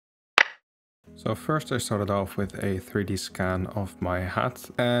So first I started off with a 3D scan of my hat,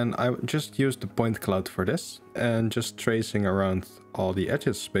 and I just used the point cloud for this and just tracing around all the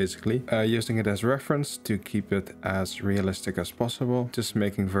edges basically, using it as reference to keep it as realistic as possible, just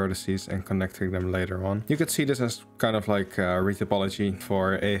making vertices and connecting them later on. You could see this as kind of like retopology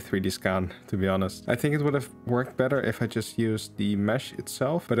for a 3D scan, to be honest. I think it would have worked better if I just used the mesh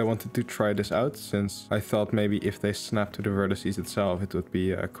itself, but I wanted to try this out since I thought maybe if they snap to the vertices itself it would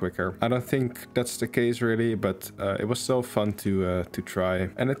be quicker. I don't think that's the case really, but it was still fun to try,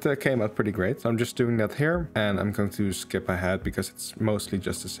 and it came out pretty great. So I'm just doing that here, and I'm going to skip ahead because it's mostly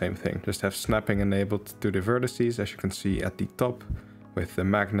just the same thing. Just have snapping enabled to the vertices, as you can see at the top with the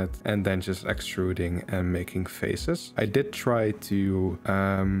magnet, and then just extruding and making faces. I did try to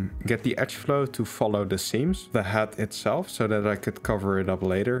get the edge flow to follow the seams, the hat itself, so that I could cover it up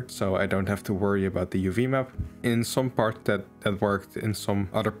later, so I don't have to worry about the UV map. In some parts that worked, in some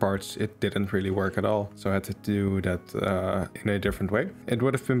other parts it didn't really work at all, so I had to do that in a different way. It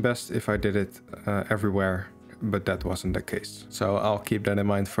would have been best if I did it everywhere, but that wasn't the case. So I'll keep that in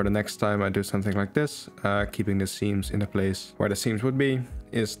mind for the next time I do something like this. Keeping the seams in a place where the seams would be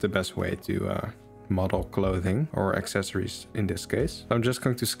is the best way to model clothing or accessories in this case. I'm just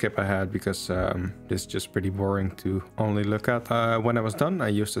going to skip ahead because this is just pretty boring to only look at. When I was done, I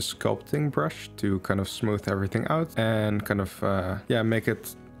used a sculpting brush to kind of smooth everything out and kind of make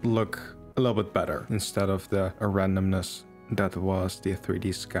it look a little bit better instead of the randomness that was the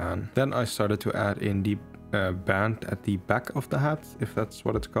 3D scan. Then I started to add in the band at the back of the hat, if that's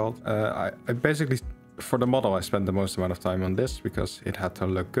what it's called. I basically, for the model, I spent the most amount of time on this because it had to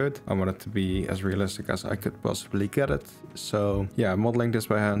look good. I wanted to be as realistic as I could possibly get it. So yeah, modeling this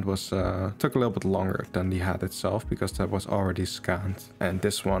by hand was took a little bit longer than the hat itself because that was already scanned, and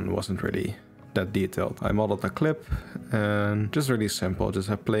this one wasn't really that detailed. I modeled a clip and just really simple, just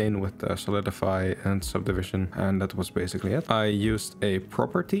a plane with solidify and subdivision, and that was basically it. I used a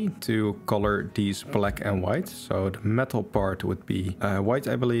property to color these black and white, so the metal part would be white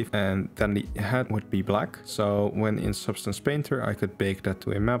I believe, and then the head would be black. So when in Substance Painter I could bake that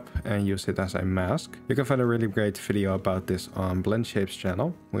to a map and use it as a mask. You can find a really great video about this on Blend Shape's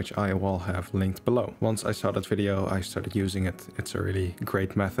channel, which I will have linked below. Once I saw that video I started using it. It's a really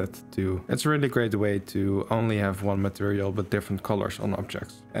great method to, it's a really great way to only have one material but different colors on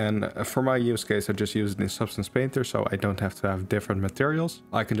objects. And for my use case I just use it in Substance Painter, so I don't have to have different materials.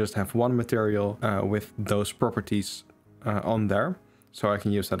 I can just have one material with those properties on there, so I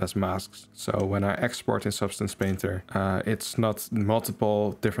can use that as masks. So when I export in Substance Painter, it's not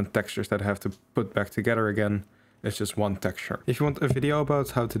multiple different textures that I have to put back together again. It's just one texture. If you want a video about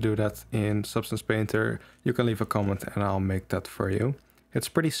how to do that in Substance Painter, you can leave a comment and I'll make that for you. It's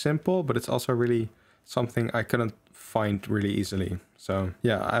pretty simple, but it's also really something I couldn't find really easily. So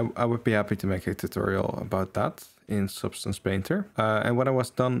yeah, I would be happy to make a tutorial about that in Substance Painter. And when I was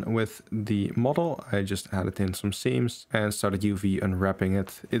done with the model, I just added in some seams and started UV unwrapping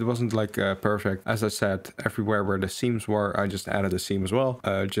it. It wasn't like perfect. As I said, everywhere where the seams were, I just added a seam as well,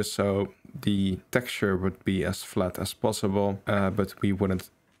 just so the texture would be as flat as possible, but we wouldn't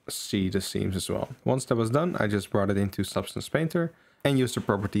see the seams as well. Once that was done, I just brought it into Substance Painter and use the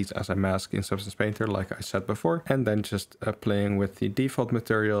properties as a mask in Substance Painter, like I said before, and then just playing with the default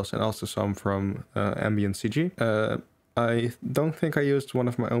materials and also some from Ambient CG. I don't think I used one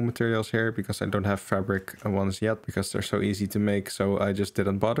of my own materials here because I don't have fabric ones yet because they're so easy to make, so I just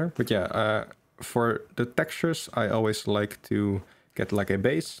didn't bother. But yeah, for the textures, I always like to get like a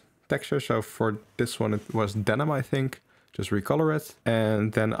base texture. So for this one, it was denim, I think. Just recolor it,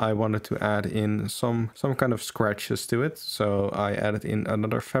 and then I wanted to add in some kind of scratches to it, so I added in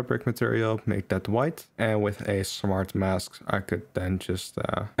another fabric material, make that white, and with a smart mask I could then just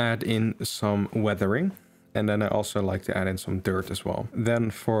add in some weathering, and then I also like to add in some dirt as well.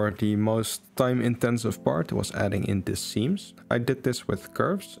 Then for the most time intensive part was adding in the seams. I did this with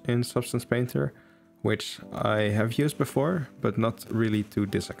curves in Substance Painter, which I have used before but not really to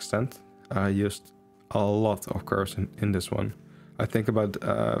this extent. I used a lot of curves in this one. I think about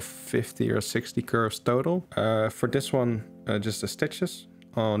 50 or 60 curves total. For this one, just the stitches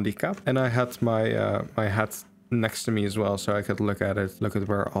on the cap. And I had my my hat next to me as well, so I could look at it, look at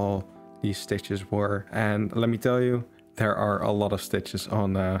where all these stitches were. And let me tell you, there are a lot of stitches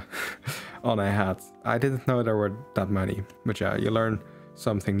on on a hat. I didn't know there were that many, but yeah, you learn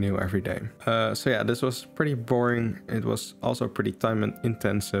something new every day. So yeah, this was pretty boring. It was also pretty time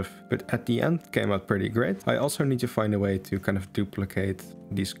intensive, but at the end came out pretty great. I also need to find a way to kind of duplicate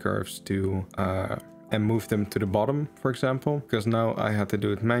these curves to and move them to the bottom, for example, because now I had to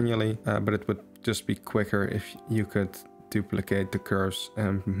do it manually, but it would just be quicker if you could duplicate the curves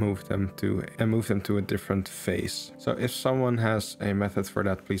and move them to a different face. So if someone has a method for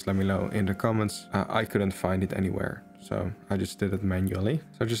that, please let me know in the comments. I couldn't find it anywhere, so I just did it manually.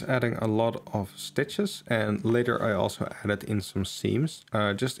 So just adding a lot of stitches, and later I also added in some seams,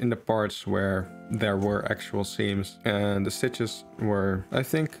 just in the parts where there were actual seams. And the stitches were, I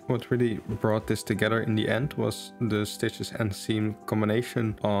think what really brought this together in the end was the stitches and seam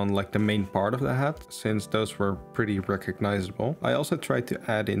combination on like the main part of the hat, since those were pretty recognizable. I also tried to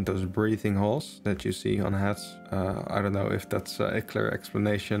add in those breathing holes that you see on hats. I don't know if that's a clear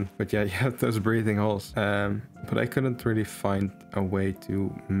explanation, but yeah, you have those breathing holes. But I couldn't really find a way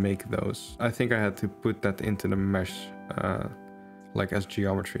to make those. I think I had to put that into the mesh like as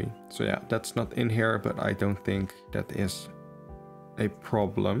geometry. So yeah, that's not in here, but I don't think that is a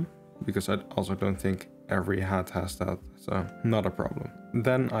problem, because I also don't think every hat has that, so not a problem.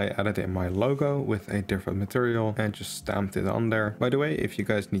 Then I added in my logo with a different material and just stamped it on there. By the way, if you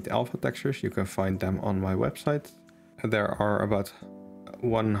guys need alpha textures, you can find them on my website. There are about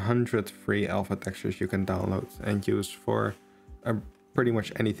 100 free alpha textures you can download and use for pretty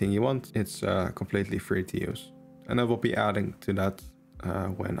much anything you want. It's completely free to use. And I will be adding to that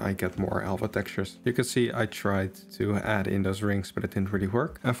when I get more alpha textures. You can see I tried to add in those rings, but it didn't really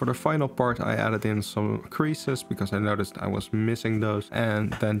work. And for the final part, I added in some creases because I noticed I was missing those,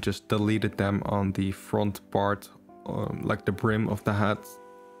 and then just deleted them on the front part, like the brim of the hat,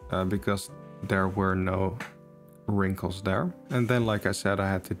 because there were no wrinkles there. And then, like I said, I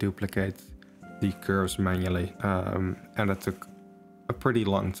had to duplicate the curves manually, and it took a pretty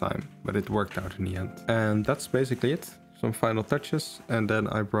long time, but it worked out in the end. And that's basically it. Some final touches, and then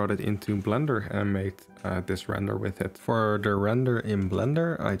I brought it into Blender and made this render with it. For the render in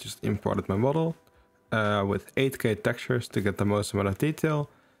Blender, I just imported my model with 8K textures to get the most amount of detail,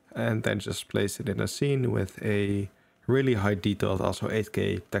 and then just placed it in a scene with a really high detailed, also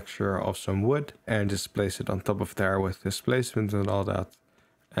 8K texture of some wood, and just place it on top of there with displacement and all that.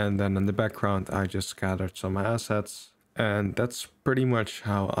 And then in the background, I just scattered some assets. And that's pretty much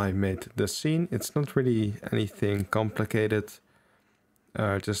how I made the scene. It's not really anything complicated,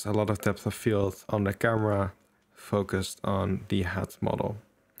 just a lot of depth of field on the camera focused on the hat model.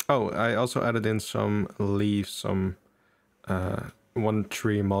 Oh, I also added in some leaves, some one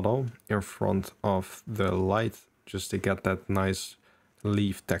tree model in front of the light, just to get that nice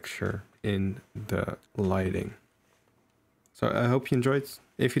leaf texture in the lighting. So I hope you enjoyed.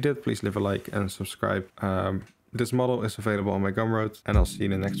 If you did, please leave a like and subscribe. This model is available on my Gumroad, and I'll see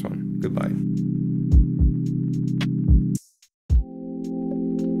you in the next one. Goodbye.